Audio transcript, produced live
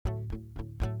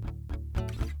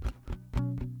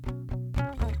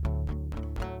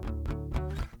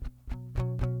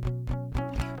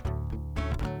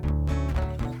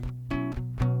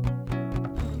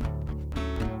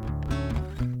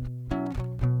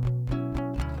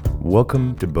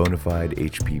Welcome to Bonafide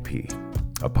HPP,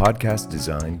 a podcast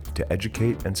designed to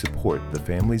educate and support the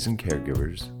families and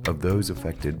caregivers of those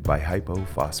affected by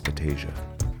hypophosphatasia.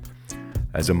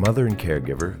 As a mother and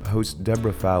caregiver, host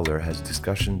Deborah Fowler has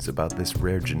discussions about this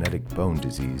rare genetic bone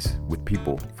disease with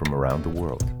people from around the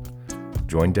world.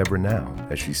 Join Deborah now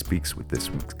as she speaks with this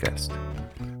week's guest.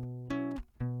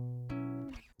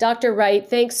 Dr. Wright,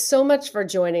 thanks so much for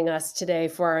joining us today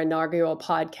for our inaugural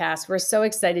podcast. We're so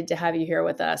excited to have you here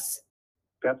with us.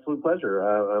 Absolute pleasure.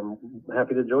 I'm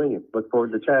happy to join you. Look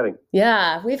forward to chatting.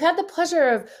 Yeah, we've had the pleasure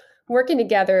of working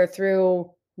together through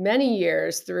many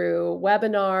years, through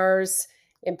webinars,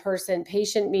 in-person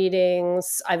patient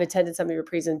meetings. I've attended some of your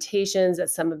presentations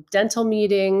at some of dental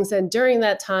meetings. And during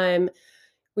that time,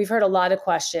 we've heard a lot of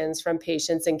questions from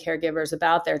patients and caregivers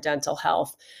about their dental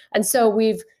health. And so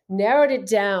we've narrowed it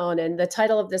down. And the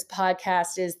title of this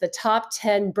podcast is The Top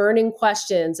 10 Burning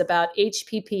Questions About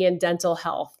HPP and Dental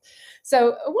Health.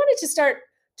 So I wanted to start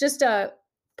just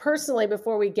personally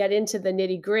before we get into the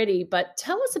nitty gritty, but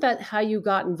tell us about how you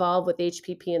got involved with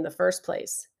HPP in the first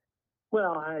place.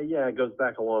 Well, it goes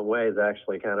back a long ways,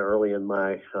 actually, kind of early in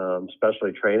my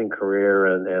specialty training career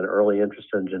and early interest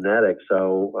in genetics.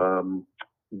 So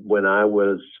when I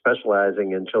was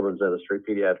specializing in children's dentistry,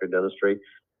 pediatric dentistry,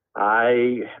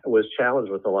 I was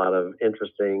challenged with a lot of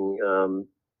interesting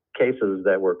cases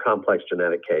that were complex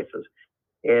genetic cases.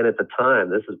 And at the time,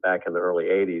 this is back in the early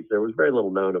 80s, there was very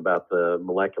little known about the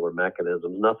molecular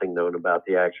mechanisms, nothing known about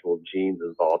the actual genes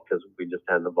involved because we just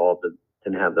hadn't evolved and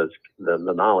didn't have the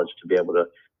knowledge to be able to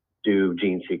do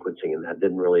gene sequencing, and that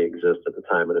didn't really exist at the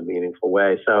time in a meaningful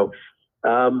way. So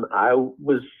I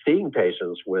was seeing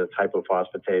patients with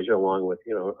hypophosphatasia along with,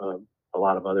 a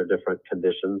lot of other different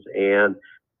conditions. And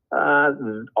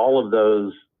all of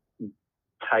those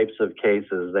types of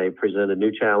cases, they presented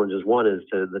new challenges. One is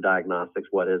to the diagnostics,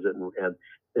 what is it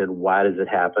and why does it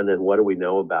happen and what do we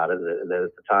know about it? And then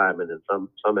at the time, and in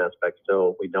some aspects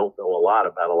still, we don't know a lot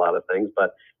about a lot of things,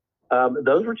 but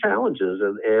those were challenges.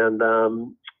 And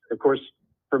of course,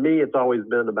 for me, it's always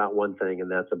been about one thing, and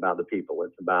that's about the people.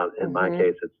 It's about, in my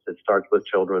case, it starts with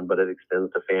children, but it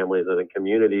extends to families and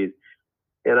communities.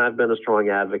 And I've been a strong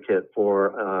advocate for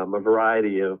a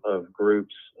variety of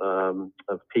groups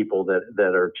of people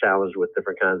that are challenged with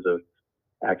different kinds of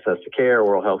access to care,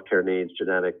 oral health care needs,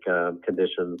 genetic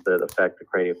conditions that affect the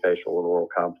craniofacial and oral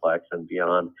complex and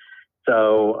beyond.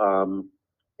 So,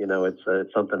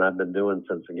 it's something I've been doing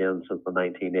since the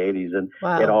 1980s, and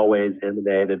It always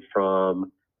emanated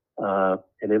from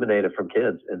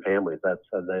kids and families. That's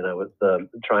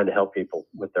it's trying to help people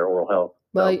with their oral health.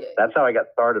 Well, so that's how I got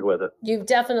started with it. You've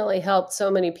definitely helped so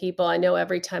many people. I know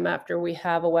every time after we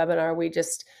have a webinar, we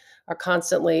just are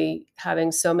constantly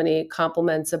having so many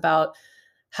compliments about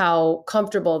how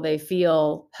comfortable they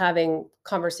feel having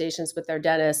conversations with their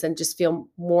dentist and just feel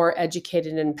more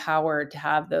educated and empowered to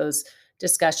have those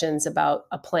discussions about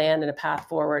a plan and a path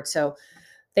forward. So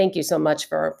thank you so much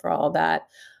for all that.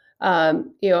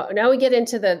 Now we get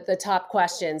into the top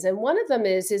questions. And one of them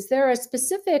is there a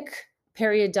specific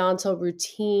periodontal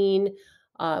routine,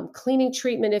 cleaning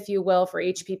treatment, if you will, for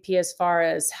HPP as far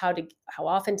as how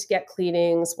often to get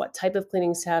cleanings, what type of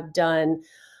cleanings to have done?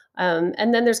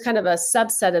 And then there's kind of a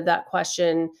subset of that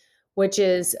question, which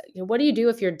is, what do you do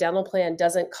if your dental plan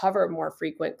doesn't cover more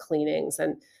frequent cleanings?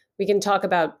 And we can talk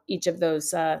about each of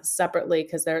those separately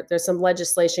because there's some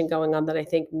legislation going on that I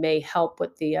think may help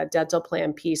with the dental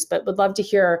plan piece, but would love to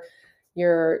hear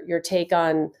your take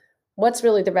on what's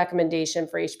really the recommendation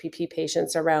for HPP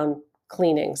patients around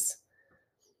cleanings.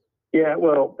 Yeah,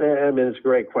 well, it's a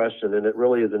great question, and it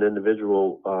really is an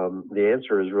individual. The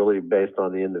answer is really based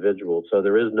on the individual. So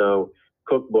there is no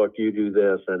cookbook, you do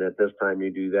this, and at this time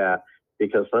you do that,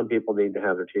 because some people need to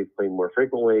have their teeth cleaned more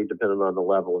frequently depending on the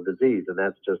level of disease. And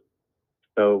that's just,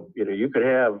 so, you could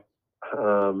have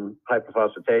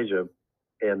hypophosphatasia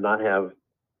and not have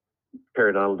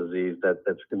periodontal disease that's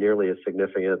nearly as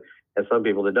significant as some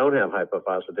people that don't have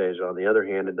hypophosphatasia. On the other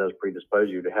hand, it does predispose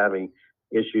you to having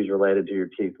issues related to your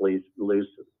teeth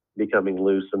becoming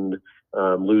loosened,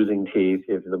 losing teeth.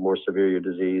 If the more severe your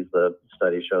disease, the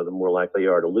studies show the more likely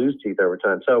you are to lose teeth over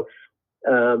time. So,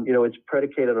 it's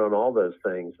predicated on all those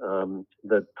things,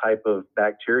 the type of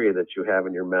bacteria that you have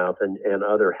in your mouth and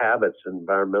other habits,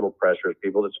 environmental pressures.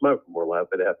 People that smoke are more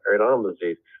likely to have periodontal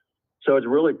disease. So it's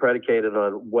really predicated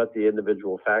on what the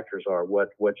individual factors are, what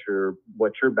your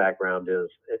background is,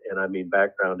 and I mean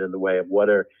background in the way of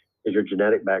is your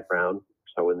genetic background.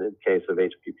 So in the case of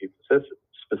HPP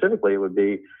specifically, it would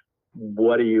be,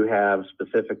 what do you have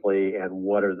specifically, and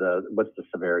what's the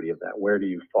severity of that? Where do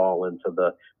you fall into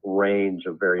the range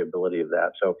of variability of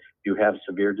that? So if you have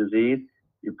severe disease,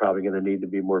 you're probably going to need to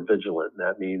be more vigilant. And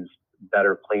that means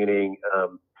better cleaning.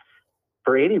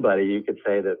 For anybody, you could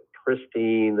say that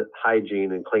pristine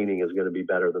hygiene and cleaning is going to be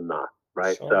better than not,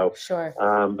 right? Sure.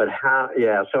 But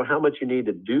so how much you need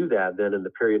to do that then in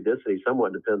the periodicity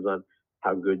somewhat depends on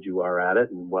how good you are at it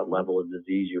and what level of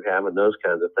disease you have and those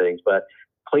kinds of things. But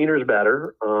cleaner's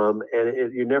better, and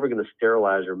you're never going to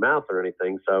sterilize your mouth or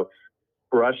anything. So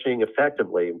brushing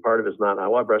effectively, and part of it's not,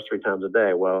 I brush 3 times a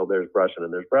day. Well, there's brushing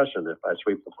and there's brushing. If I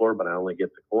sweep the floor, but I only get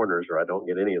the corners, or I don't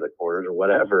get any of the corners or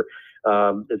whatever,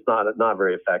 it's not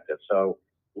very effective. So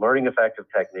learning effective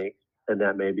techniques, and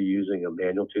that may be using a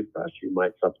manual toothbrush. You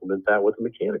might supplement that with a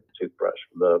mechanical toothbrush,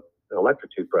 the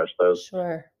electric toothbrush. Those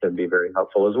can be very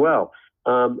helpful as well.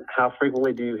 How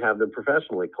frequently do you have them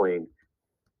professionally cleaned?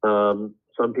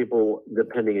 Some people,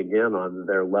 depending again on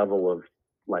their level of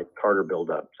like tartar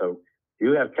buildup. So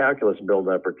you have calculus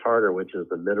buildup or tartar, which is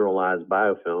the mineralized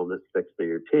biofilm that sticks to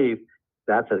your teeth.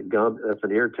 That's an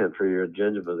irritant for your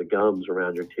gingiva, the gums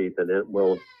around your teeth, and it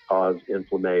will cause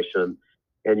inflammation.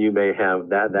 And you may have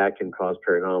that can cause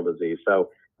periodontal disease. So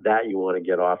that you want to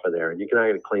get off of there, and you can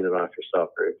actually clean it off yourself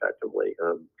very effectively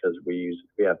because we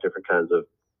have different kinds of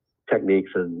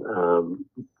techniques and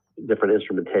different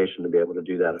instrumentation to be able to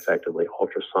do that effectively.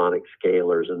 Ultrasonic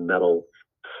scalers and metal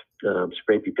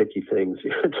scrapey picky things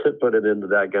to put it into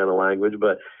that kind of language,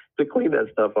 but to clean that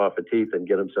stuff off of teeth and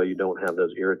get them so you don't have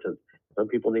those irritants. Some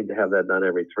people need to have that done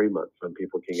every 3 months. Some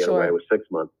people can get away with 6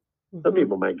 months. Some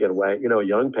people might get away, a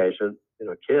young patient,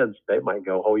 kids, they might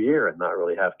go a whole year and not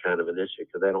really have kind of an issue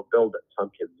because they don't build it.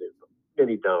 Some kids do,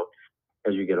 many don't.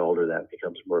 As you get older, that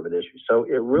becomes more of an issue. So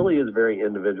it really is very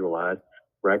individualized.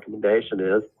 Recommendation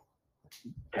is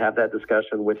to have that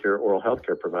discussion with your oral health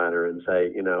care provider and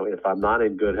say, if I'm not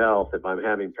in good health, if I'm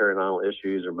having periodontal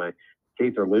issues or my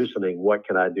teeth are loosening, what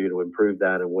can I do to improve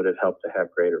that, and would it help to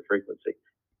have greater frequency?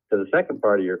 So the second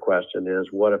part of your question is,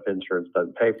 what if insurance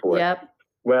doesn't pay for it? Yep.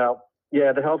 Well,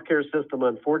 yeah, the healthcare system,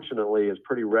 unfortunately, is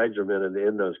pretty regimented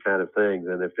in those kind of things.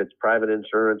 And if it's private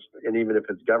insurance, and even if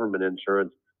it's government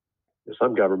insurance,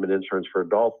 some government insurance for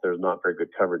adults, there's not very good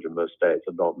coverage in most states.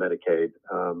 Adult Medicaid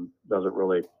doesn't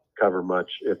really cover much.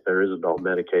 If there is adult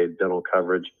Medicaid dental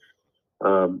coverage,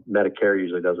 Medicare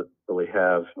usually doesn't really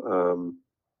have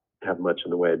much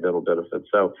in the way of dental benefits.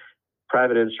 So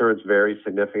private insurance varies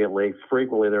significantly.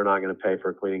 Frequently, they're not going to pay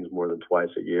for cleanings more than twice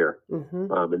a year.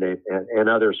 And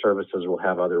other services will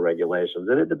have other regulations.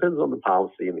 And it depends on the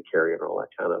policy and the carrier and all that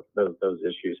kind of those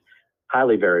issues.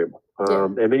 Highly variable.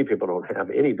 And many people don't have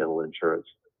any dental insurance.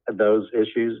 Those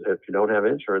issues, if you don't have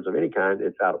insurance of any kind,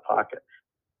 it's out of pocket.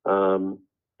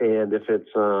 And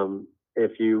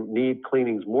if you need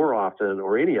cleanings more often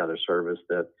or any other service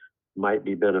that might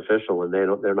be beneficial and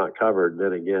they're not covered,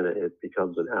 then again it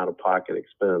becomes an out-of-pocket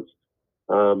expense.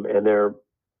 And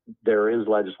there is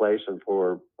legislation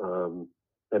for,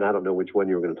 and I don't know which one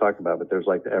you were going to talk about, but there's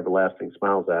like the Everlasting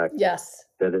Smiles Act. Yes.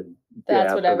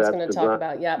 That's what I was going to talk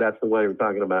about. Yeah. That's the one you're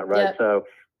talking about, right? Yep. So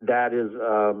that is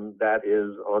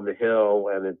on the Hill,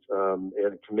 and it's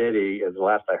in committee. As the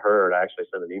last I heard, I actually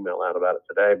sent an email out about it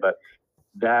today, but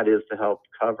that is to help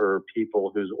cover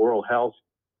people whose oral health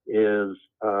is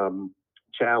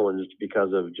challenged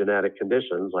because of genetic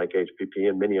conditions like HPP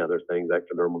and many other things,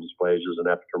 ectodermal dysplasias and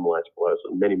epidermal scoliosis,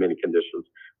 and many, many conditions,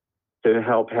 to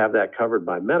help have that covered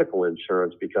by medical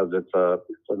insurance because it's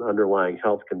an underlying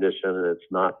health condition and it's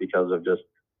not because of just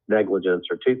negligence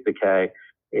or tooth decay.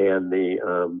 And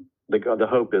the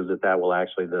hope is that will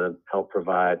actually then help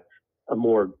provide a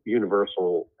more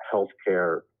universal health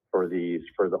care for the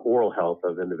oral health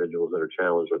of individuals that are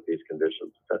challenged with these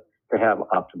conditions to have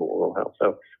optimal oral health.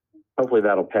 So hopefully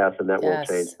that'll pass and that won't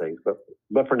change things.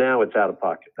 But for now, it's out of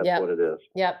pocket. That's what it is.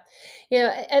 Yep.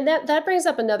 And that brings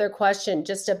up another question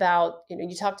just about,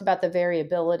 you talked about the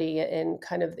variability in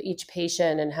kind of each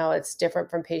patient and how it's different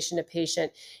from patient to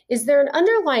patient. Is there an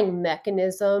underlying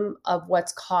mechanism of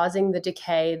what's causing the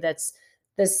decay that's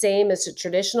the same as a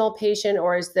traditional patient,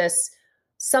 or is this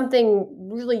something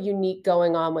really unique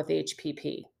going on with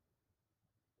HPP?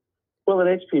 Well, in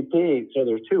HPP, so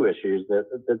there's two issues.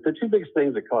 The two biggest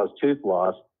things that cause tooth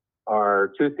loss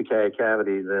are tooth decay,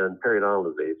 cavities, and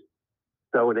periodontal disease.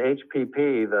 So in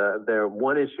HPP, the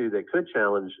one issue that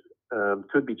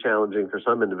could be challenging for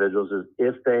some individuals is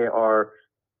if they are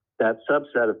that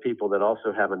subset of people that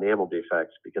also have enamel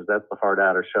defects, because that's the hard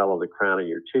outer shell of the crown of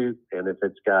your tooth. And if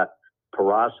it's got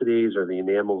porosities or the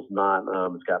enamel's not,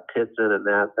 it's got pits in it,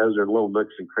 those are little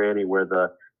nooks and cranny where the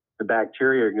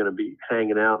bacteria are going to be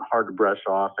hanging out, hard to brush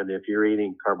off. And if you're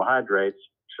eating carbohydrates,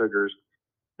 sugars,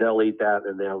 they'll eat that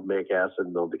and they'll make acid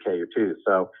and they'll decay your tooth.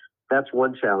 So that's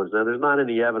one challenge. Now, there's not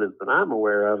any evidence that I'm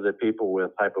aware of that people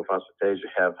with hypophosphatasia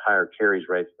have higher caries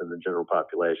rates than the general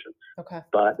population. Okay.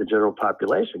 But the general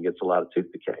population gets a lot of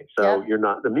tooth decay. So you're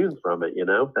not immune from it,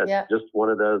 That's just one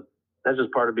of those, that's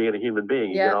just part of being a human being.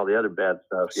 You get all the other bad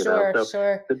stuff, So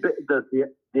sure.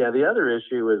 The other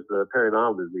issue is the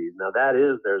periodontal disease. Now,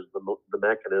 there's the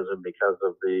mechanism because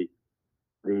of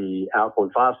the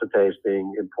alkaline phosphatase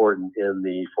being important in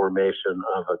the formation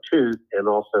of a tooth, and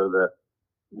also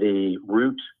the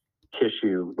root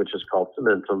tissue, which is called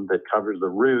cementum, that covers the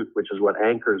root, which is what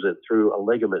anchors it through a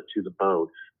ligament to the bone.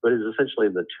 But it's essentially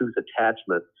the tooth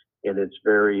attachment, and it's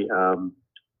very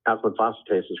alkaline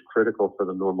phosphatase is critical for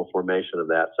the normal formation of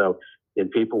that. So in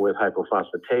people with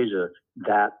hypophosphatasia,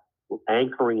 that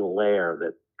anchoring layer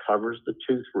that covers the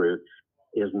tooth root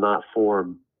is not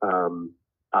formed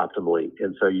optimally,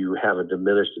 and so you have a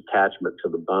diminished attachment to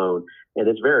the bone, and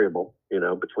it's variable,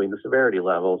 between the severity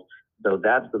levels. So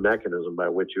that's the mechanism by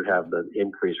which you have the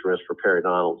increased risk for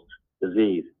periodontal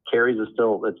disease. Caries is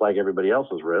still, it's like everybody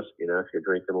else's risk. If you're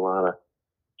drinking a lot of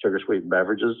sugar-sweetened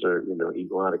beverages or, eating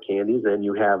a lot of candies, and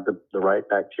you have the right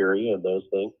bacteria and those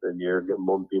things, then you're going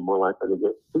to be more likely to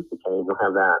get tooth decay, and you'll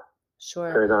have that.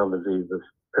 Sure. Periodontal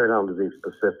disease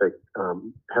specific,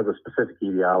 has a specific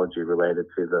etiology related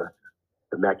to the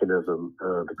mechanism,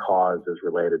 the cause is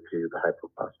related to the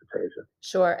hypophosphatasia.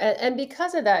 Sure. And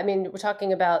because of that, we're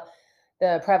talking about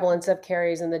the prevalence of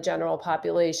caries in the general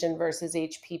population versus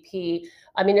HPP.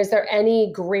 Is there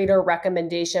any greater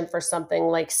recommendation for something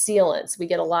like sealants? We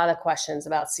get a lot of questions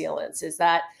about sealants. Is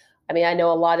that, I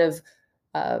know a lot of,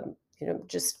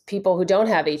 just people who don't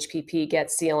have HPP get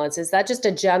sealants. Is that just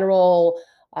a general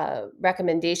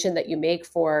recommendation that you make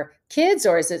for kids,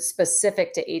 or is it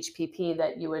specific to HPP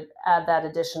that you would add that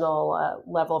additional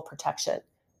level of protection?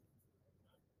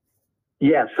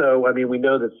 Yeah, so we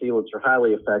know that sealants are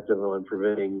highly effective on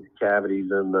preventing cavities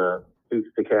and the tooth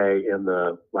decay and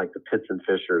the pits and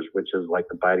fissures, which is like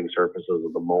the biting surfaces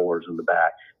of the molars in the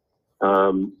back.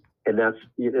 And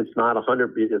it's not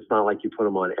it's not like you put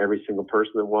them on every single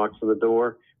person that walks in the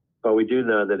door, but we do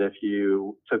know that if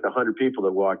you took 100 people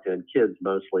that walked in, kids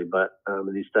mostly, but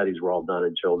these studies were all done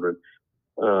in children,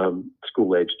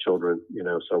 school-age children,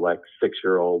 so like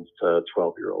 6-year-olds to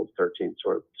 12-year-olds, 13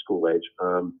 sort of school age.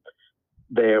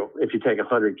 If you take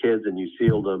 100 kids and you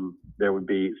sealed them, there would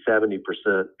be 70%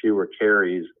 fewer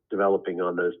caries developing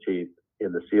on those teeth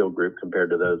in the seal group compared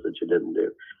to those that you didn't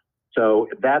do. So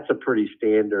that's a pretty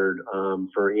standard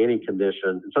for any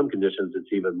condition. In some conditions,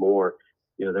 it's even more.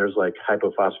 There's like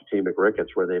hypophosphatemic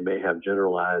rickets where they may have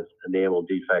generalized enamel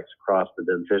defects across the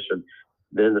dentition.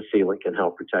 Then the sealant can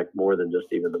help protect more than just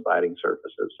even the biting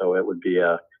surfaces. So it would be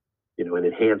an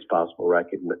enhanced possible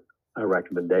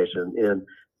recommendation. In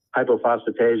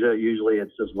hypophosphatasia, usually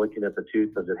it's just looking at the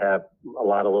tooth. Does it have a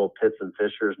lot of little pits and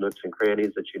fissures, nooks and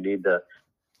crannies that you need to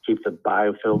keep the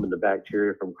biofilm and the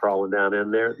bacteria from crawling down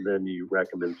in there? Then you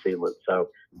recommend sealant. So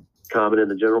common in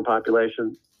the general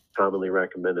population, commonly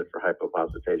recommended for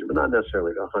hypophosphatasia, but not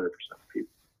necessarily to 100% of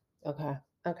people.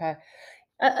 Okay.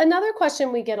 Another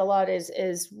question we get a lot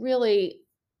is really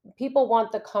people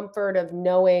want the comfort of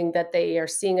knowing that they are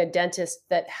seeing a dentist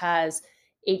that has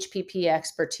HPP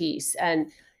expertise.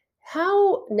 And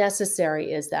how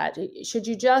necessary is that? Should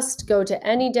you just go to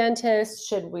any dentist?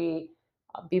 Should we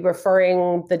be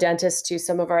referring the dentist to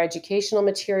some of our educational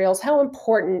materials? How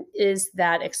important is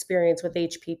that experience with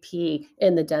HPP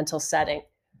in the dental setting?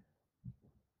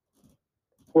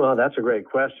 Well, that's a great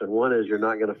question. One is you're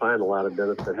not going to find a lot of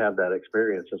dentists that have that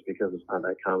experience just because it's not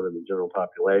that common in the general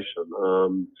population.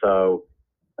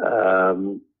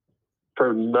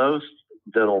 For most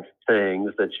dental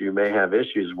things that you may have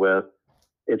issues with,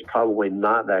 it's probably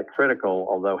not that critical.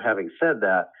 Although having said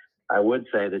that, I would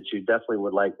say that you definitely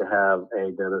would like to have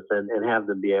a dentist and have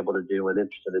them be able to do and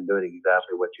interested in doing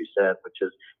exactly what you said, which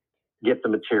is get the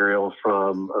materials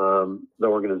from the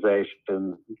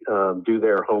organization, do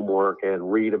their homework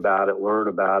and read about it, learn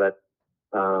about it,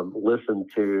 listen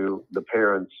to the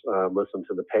parents, listen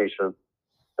to the patient,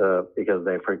 because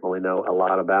they frequently know a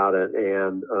lot about it.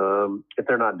 And if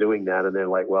they're not doing that and they're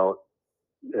like, well,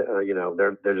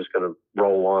 they're just going to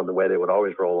roll on the way they would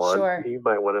always roll on, Sure. You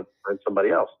might want to find somebody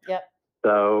else. Yep.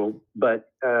 So,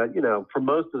 but, for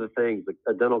most of the things,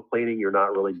 a dental cleaning, you're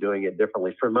not really doing it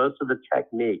differently. For most of the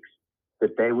techniques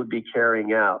that they would be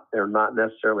carrying out, they're not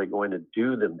necessarily going to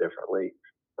do them differently.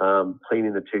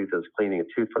 Cleaning the tooth is cleaning a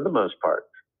tooth for the most part.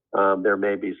 There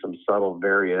may be some subtle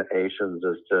variations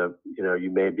as to,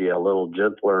 you may be a little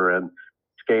gentler and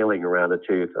scaling around a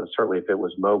tooth, certainly if it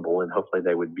was mobile, and hopefully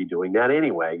they would be doing that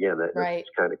anyway. Again, that's right.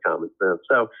 kind of common sense.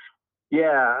 So Yeah,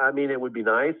 I mean, it would be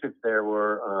nice if there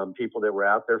were people that were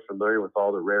out there familiar with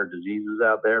all the rare diseases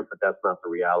out there, but that's not the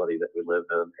reality that we live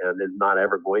in, and it's not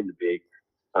ever going to be.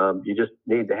 You just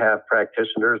need to have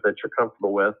practitioners that you're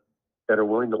comfortable with, that are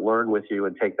willing to learn with you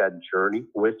and take that journey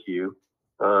with you,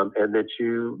 and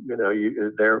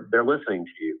that they're listening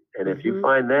to you. And if you Hmm.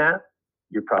 find that,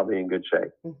 you're probably in good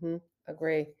shape. Hmm.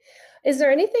 Agree. Is there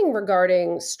anything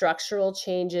regarding structural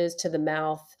changes to the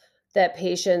mouth that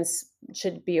patients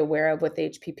should be aware of with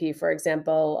HPP? For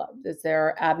example, is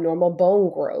there abnormal bone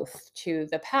growth to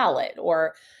the palate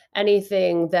or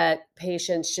anything that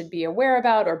patients should be aware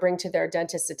about or bring to their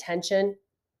dentist's attention?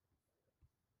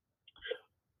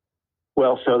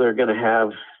 Well, so they're going to have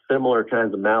similar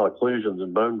kinds of malocclusions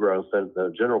and bone growth that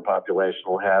the general population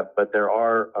will have, but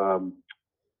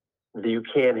you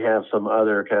can have some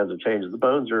other kinds of changes. The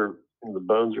bones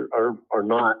are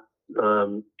not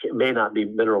may not be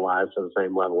mineralized to the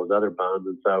same level as other bones,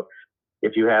 and so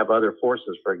if you have other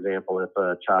forces, for example, if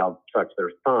a child sucks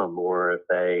their thumb, or if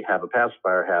they have a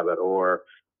pacifier habit, or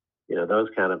those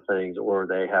kind of things, or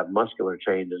they have muscular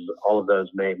changes, all of those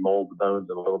may mold the bones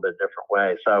in a little bit different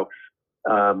way. So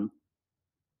um,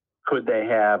 could they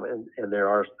have, and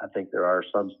I think there are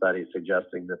some studies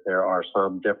suggesting that there are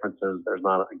some differences. There's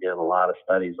not, again, a lot of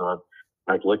studies on,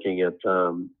 like, looking at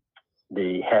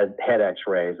the head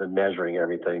X-rays and measuring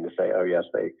everything to say, oh yes,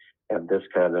 they have this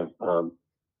kind of.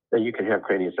 Then you can have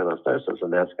craniosynostosis,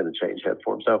 and that's going to change head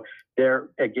form. So there,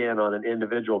 again, on an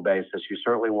individual basis, you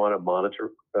certainly want to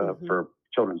monitor Hmm. for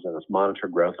children's dentists, monitor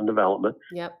growth and development,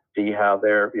 Yep. see how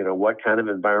what kind of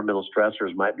environmental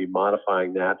stressors might be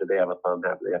modifying that. Do they have a thumb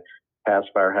habit? Do they have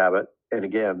pacifier habit? And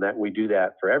again, that we do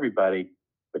that for everybody,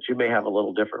 but you may have a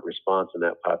little different response in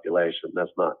that population.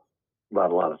 That's not a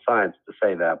lot of science to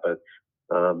say that, but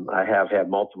I have had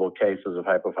multiple cases of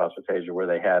hypophosphatasia where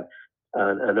they had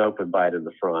an open bite in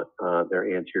the front.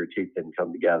 Their anterior teeth didn't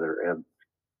come together, and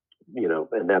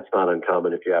that's not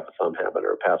uncommon if you have a thumb habit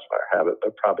or a pacifier habit,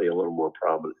 but probably a little more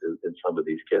prominent in some of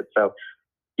these kids. So,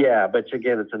 yeah, but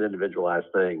again, it's an individualized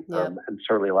thing, Yep. and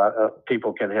certainly a lot of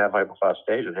people can have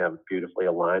hypophosphatasia and have beautifully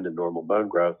aligned and normal bone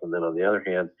growth, and then on the other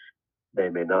hand, they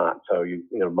may not. So you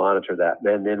monitor that,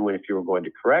 and then if you were going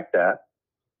to correct that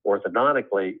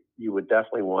orthodontically, you would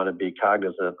definitely want to be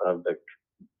cognizant of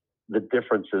the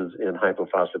differences in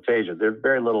hypophosphatasia. There's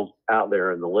very little out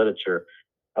there in the literature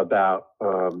about,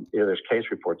 there's case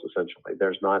reports essentially.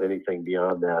 There's not anything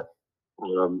beyond that.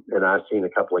 And I've seen a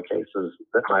couple of cases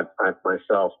that I've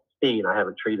myself seen. I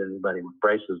haven't treated anybody with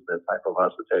braces that's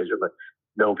hypophosphatasia, but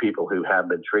know people who have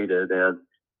been treated, and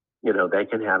they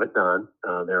can have it done.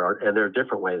 There are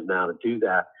different ways now to do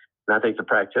that. And I think the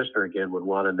practitioner again would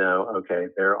want to know, okay,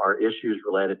 there are issues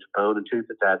related to bone and tooth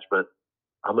attachment.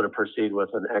 I'm going to proceed with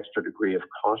an extra degree of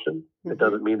caution. It Hmm.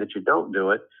 doesn't mean that you don't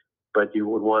do it, but you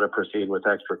would want to proceed with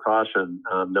extra caution,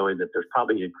 knowing that there's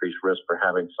probably increased risk for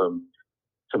having some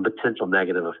potential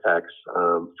negative effects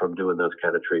from doing those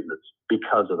kind of treatments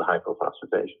because of the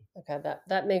hypophosphatation. Okay,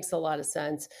 that makes a lot of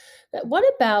sense. What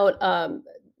about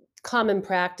common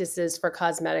practices for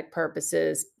cosmetic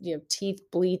purposes? Teeth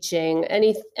bleaching.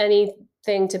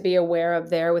 Anything to be aware of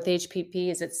there with HPP?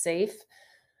 Is it safe?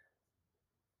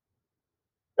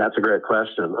 That's a great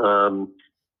question.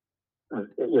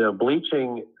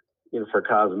 Bleaching, for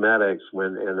cosmetics,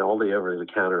 and all the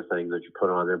over-the-counter things that you put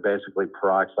on, they're basically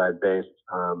peroxide-based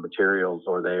materials,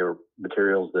 or they are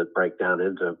materials that break down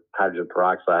into hydrogen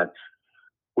peroxide,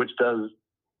 which does,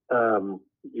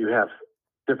 you have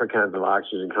different kinds of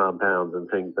oxygen compounds and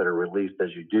things that are released as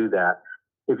you do that.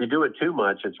 If you do it too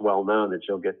much, it's well known that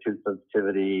you'll get tooth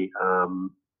sensitivity,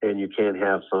 and you can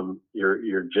have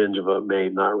your gingiva may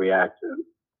not react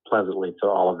pleasantly to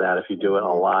all of that if you do it a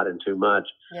Mhm. lot and too much.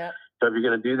 Yeah. So if you're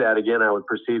going to do that, again, I would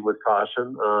proceed with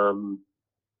caution.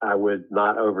 I would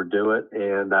not overdo it,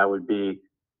 and I would be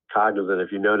cognizant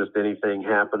if you noticed anything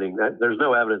happening. There's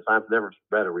no evidence. I've never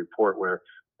read a report where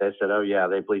they said, "Oh yeah,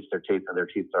 they bleached their teeth and their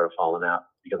teeth started falling out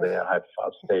because they had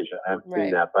hypophosphatasia." I haven't seen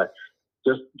Right. that, but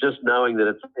just knowing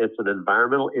that it's an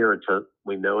environmental irritant.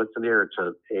 We know it's an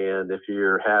irritant, and if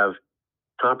you have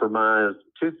compromised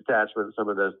tooth attachment and some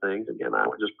of those things, again, I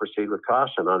would just proceed with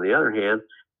caution. On the other hand,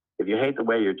 if you hate the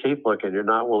way your teeth look and you're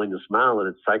not willing to smile and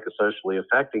it's psychosocially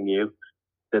affecting you,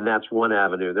 then that's one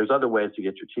avenue. There's other ways to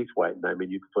get your teeth whitened. I mean,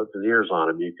 you could put veneers on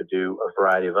them. You could do a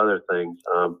variety of other things.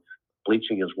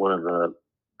 Bleaching is one of the,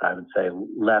 I would say,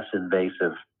 less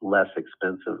invasive, less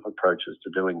expensive approaches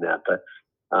to doing that. But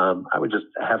I would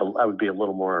I would be a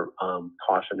little more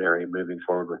cautionary moving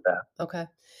forward with that. Okay.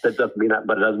 But it doesn't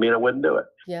mean I wouldn't do it.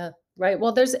 Yeah. Right.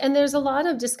 Well, there's a lot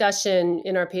of discussion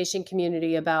in our patient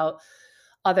community about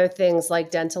other things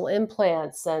like dental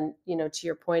implants and, to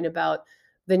your point about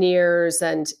veneers.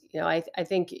 And, I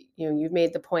think, you've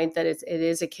made the point that it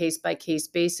is a case by case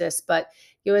basis, but,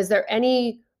 is there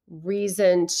any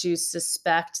reason to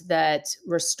suspect that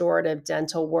restorative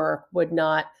dental work would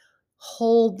not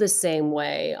hold the same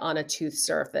way on a tooth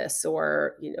surface?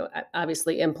 Or,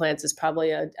 obviously implants is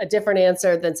probably a different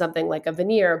answer than something like a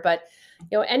veneer, but,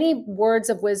 any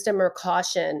words of wisdom or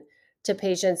caution to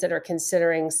patients that are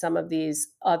considering some of these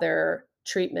other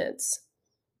treatments?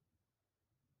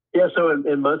 Yeah, so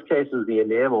in most cases, the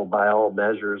enamel, by all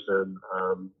measures and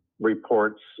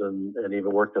reports and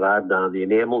even work that I've done, the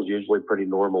enamel is usually pretty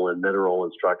normal in mineral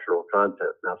and structural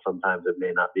content. Now, sometimes it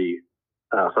may not be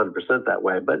 100% that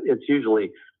way, but it's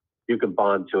usually you can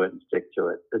bond to it and stick to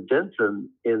it. The dentin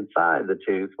inside the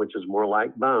tooth, which is more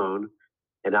like bone,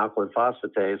 and alkaline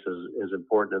phosphatase is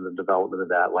important in the development of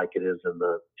that, like it is in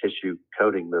the tissue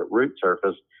coating the root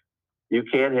surface. You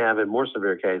can have, in more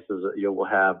severe cases, you will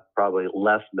have probably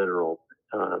less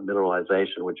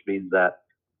mineralization, which means that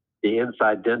the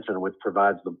inside dentin, which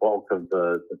provides the bulk of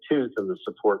the tooth and the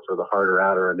support for the harder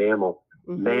outer enamel,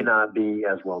 may not be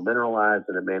as well mineralized,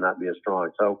 and it may not be as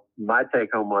strong. So my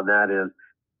take home on that is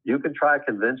you can try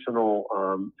conventional,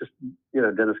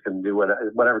 dentists can do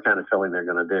whatever kind of filling they're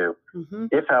going to do.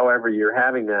 If, however, you're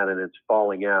having that and it's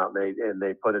falling out, and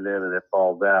they put it in and it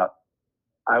falls out,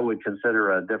 I would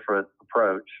consider a different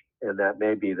approach, and that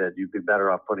may be that you'd be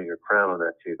better off putting a crown on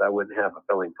that tooth. I wouldn't have a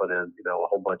filling put in, a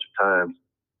whole bunch of times,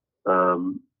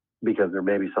 because there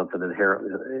may be something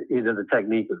inherent. Either the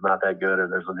technique is not that good, or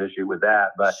there's an issue with that.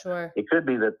 But Sure. It could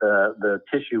be that the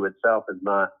tissue itself is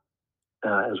not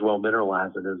as well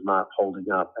mineralized and is not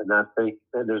holding up. And I think,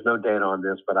 and there's no data on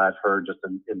this, but I've heard just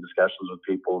in discussions with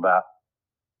people about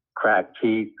cracked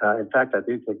teeth. In fact, I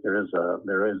do think there is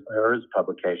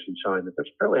publication showing that there's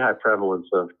fairly high prevalence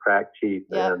of cracked teeth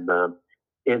and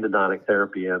endodontic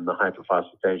therapy in the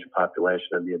hypophosphatasia population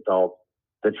in the adult.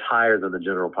 That's higher than the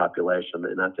general population.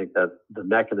 And I think that the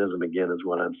mechanism, again, is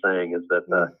what I'm saying, is that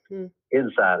the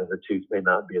inside of the tooth may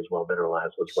not be as well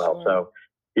mineralized as well. Sure. So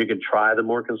you can try the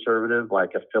more conservative,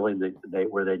 like a filling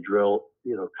where they drill,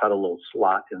 cut a little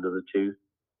slot into the tooth.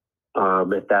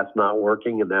 If that's not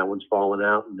working and that one's falling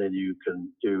out, then you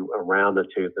can do around the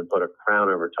tooth and put a crown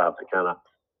over top that kind of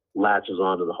latches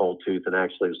onto the whole tooth and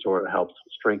actually sort of helps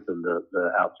strengthen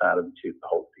the outside of the tooth to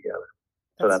hold it together.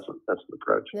 So that's the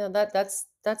approach. Yeah,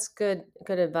 that's good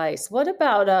advice. What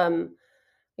about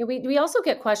we also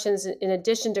get questions in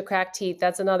addition to cracked teeth.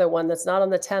 That's another one that's not on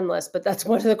the 10 list, but that's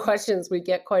one of the questions we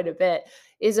get quite a bit,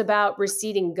 is about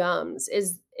receding gums.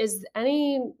 Is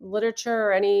any literature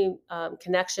or any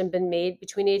connection been made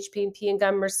between HPP and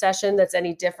gum recession that's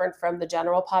any different from the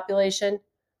general population?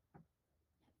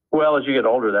 Well, as you get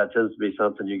older, that tends to be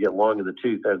something you get long in the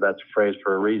tooth. That's a phrase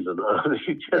for a reason.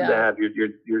 You tend to have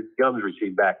your gums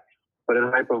recede back. But in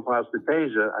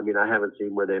hypophosphatasia, I haven't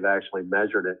seen where they've actually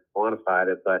measured it, quantified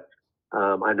it, but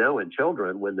I know in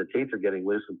children, when the teeth are getting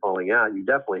loose and falling out, you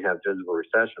definitely have gingival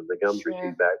recession. The gums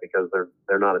recede back because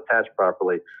they're not attached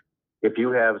properly. If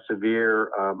you have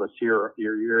severe,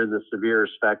 you're in the severe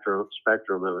spectrum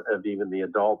of even the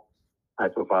adult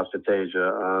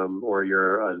hypophosphatasia, or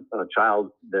you're a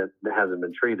child that hasn't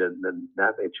been treated, then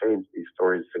that may change these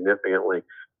stories significantly.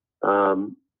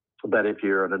 But if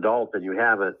you're an adult and you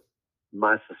haven't,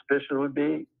 my suspicion would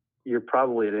be you're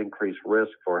probably at increased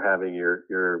risk for having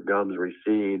your gums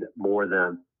recede more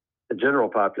than the general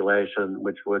population,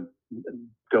 which would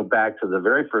go back to the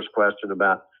very first question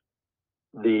about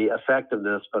the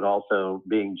effectiveness, but also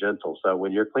being gentle. So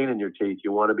when you're cleaning your teeth,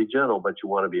 you want to be gentle, but you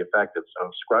want to be effective. So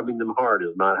scrubbing them hard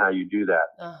is not how you do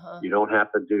that. You don't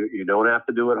have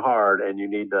to do it hard, and you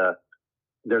need to.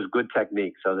 There's good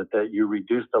techniques so that you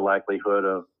reduce the likelihood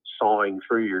of sawing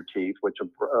through your teeth, which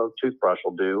a toothbrush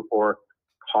will do, or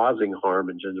causing harm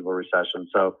in gingival recession.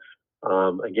 So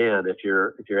again, if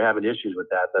you're having issues with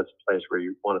that, that's a place where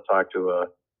you want to talk to a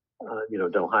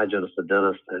dental hygienist, a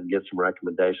dentist, and get some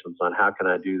recommendations on how can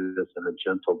I do this in a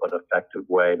gentle but effective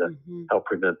way to help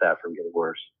prevent that from getting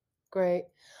worse. Great.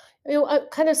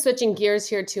 Kind of switching gears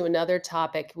here to another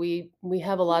topic. We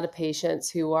have a lot of patients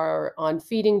who are on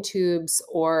feeding tubes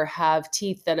or have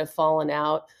teeth that have fallen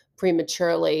out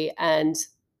prematurely and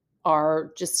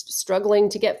are just struggling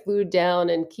to get food down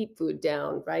and keep food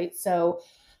down, right? So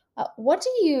what do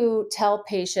you tell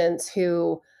patients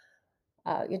who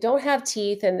you don't have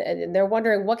teeth and they're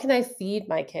wondering, what can I feed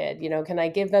my kid? Can I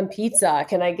give them pizza?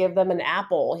 Can I give them an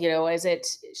apple?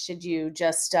 Should you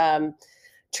just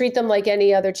treat them like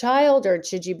any other child, or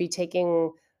should you be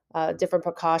taking different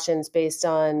precautions based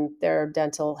on their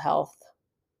dental health?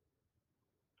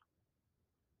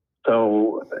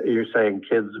 So you're saying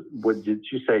did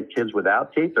you say kids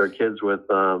without teeth or kids with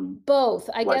both?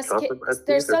 I like guess compromised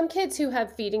there's teeth? some kids who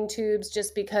have feeding tubes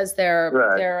just because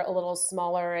Right. they're a little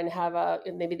smaller and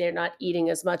maybe they're not eating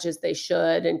as much as they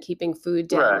should and keeping food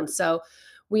down. Right. So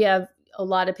we have a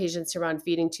lot of patients who are on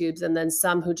feeding tubes, and then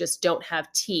some who just don't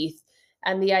have teeth.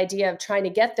 And the idea of trying to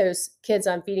get those kids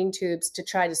on feeding tubes to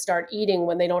try to start eating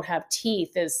when they don't have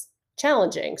teeth is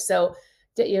challenging. So,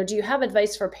 do you have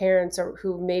advice for parents or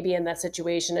who may be in that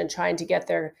situation and trying to get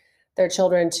their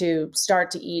children to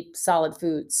start to eat solid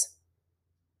foods?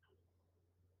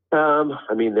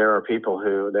 I mean, there are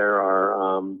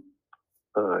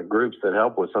groups that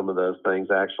help with some of those things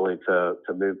actually to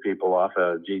move people off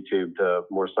a G tube to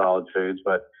more solid foods.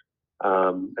 But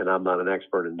and I'm not an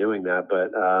expert in doing that,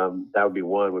 but that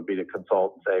would be to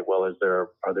consult and say, well,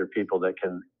 are there people that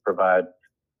can provide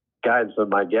guidance? And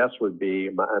my guess would be,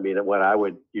 what I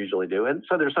would usually do. And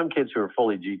so there's some kids who are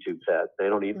fully G tube fed. They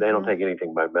don't eat, they don't take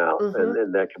anything by mouth,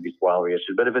 and that can be swallowing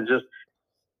issues. But if it's just,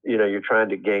 you're trying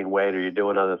to gain weight or you're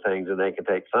doing other things and they can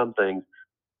take some things,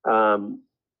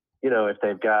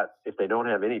 if they don't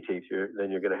have any teeth,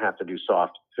 then you're going to have to do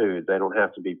soft food. They don't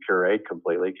have to be pureed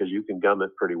completely because you can gum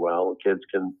it pretty well. Kids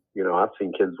can, I've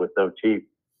seen kids with no teeth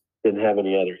didn't have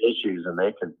any other issues, and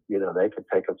they could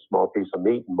take a small piece of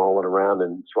meat and mull it around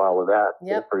and swallow that.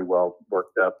 Yep. Pretty well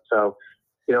worked up. So,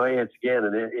 it's again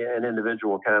an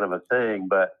individual kind of a thing.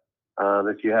 But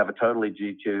if you have a totally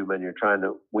G tube and you're trying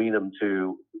to wean them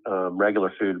to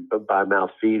regular food by mouth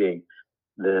feeding,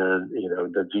 then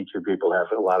the G tube people have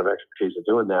a lot of expertise in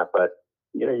doing that. But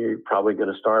you're probably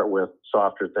going to start with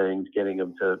softer things, getting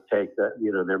them to take that.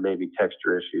 There may be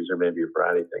texture issues, or maybe a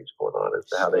variety of things going on as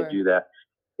to how they do that.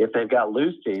 If they've got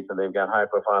loose teeth and they've got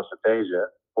hypophosphatasia,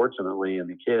 fortunately in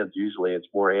the kids, usually it's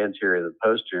more anterior than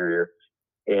posterior,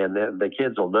 and the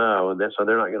kids will know, and so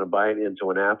they're not going to bite into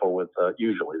an apple with.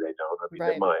 Usually they don't. I mean,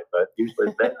 Right. They might, but usually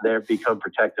they become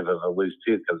protective of a loose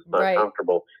tooth because it's not Right.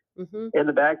 comfortable. And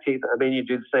the back teeth, you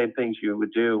do the same things you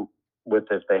would do with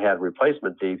if they had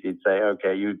replacement teeth. You'd say,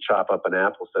 okay, you'd chop up an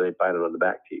apple so they bite it on the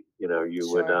back teeth. You Sure.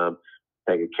 would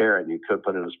take a carrot and you could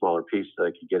put it in a smaller piece so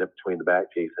they could get it between the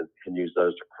back teeth and use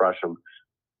those to crush them.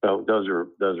 So those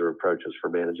are approaches for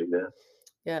managing that.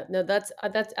 Yeah, no,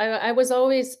 I was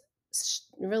always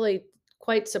really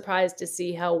quite surprised to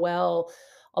see how well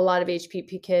a lot of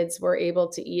HPP kids were able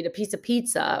to eat a piece of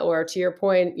pizza, or to your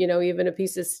point, even a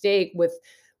piece of steak with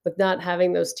not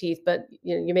having those teeth. But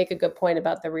you make a good point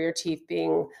about the rear teeth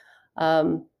being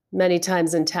many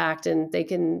times intact, and they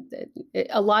can.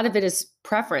 A lot of it is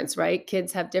preference, right?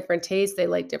 Kids have different tastes; they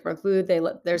like different food.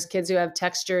 There's kids who have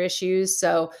texture issues,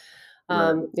 so.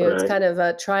 It's kind of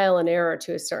a trial and error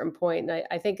to a certain point. And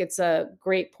I think it's a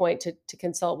great point to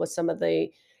consult with some of the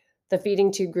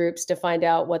feeding tube groups to find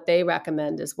out what they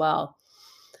recommend as well.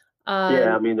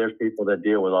 There's people that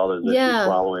deal with all those issues,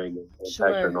 swallowing and Sure.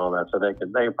 texture and all that, so they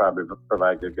can probably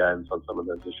provide good guidance on some of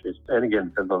those issues. And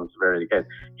again, depends on the severity of the case.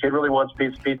 Kid really wants a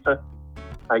piece of pizza,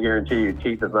 I guarantee you,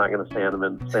 teeth is not going to stand in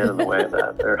the way of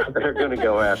that. They're going to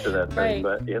go after that thing.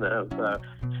 Right. But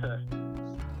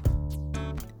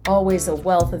Always a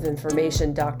wealth of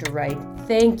information, Dr. Wright.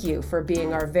 Thank you for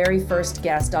being our very first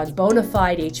guest on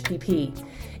Bonafide HPP.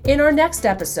 In our next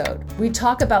episode, we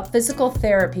talk about physical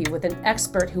therapy with an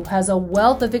expert who has a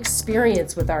wealth of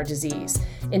experience with our disease.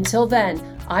 Until then,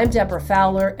 I'm Deborah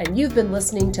Fowler, and you've been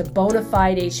listening to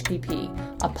Bonafide HPP,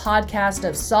 a podcast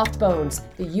of Soft Bones,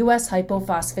 the U.S.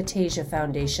 Hypophosphatasia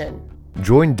Foundation.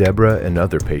 Join Deborah and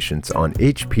other patients on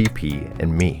HPP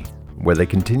and Me, where they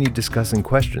continue discussing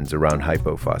questions around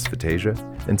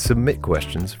hypophosphatasia and submit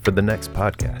questions for the next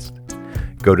podcast.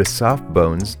 Go to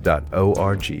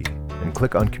softbones.org and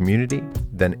click on Community,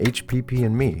 then HPP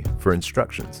and Me for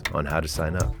instructions on how to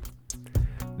sign up.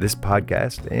 This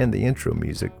podcast and the intro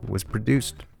music was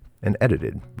produced and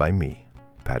edited by me,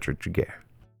 Patrick Jaguar.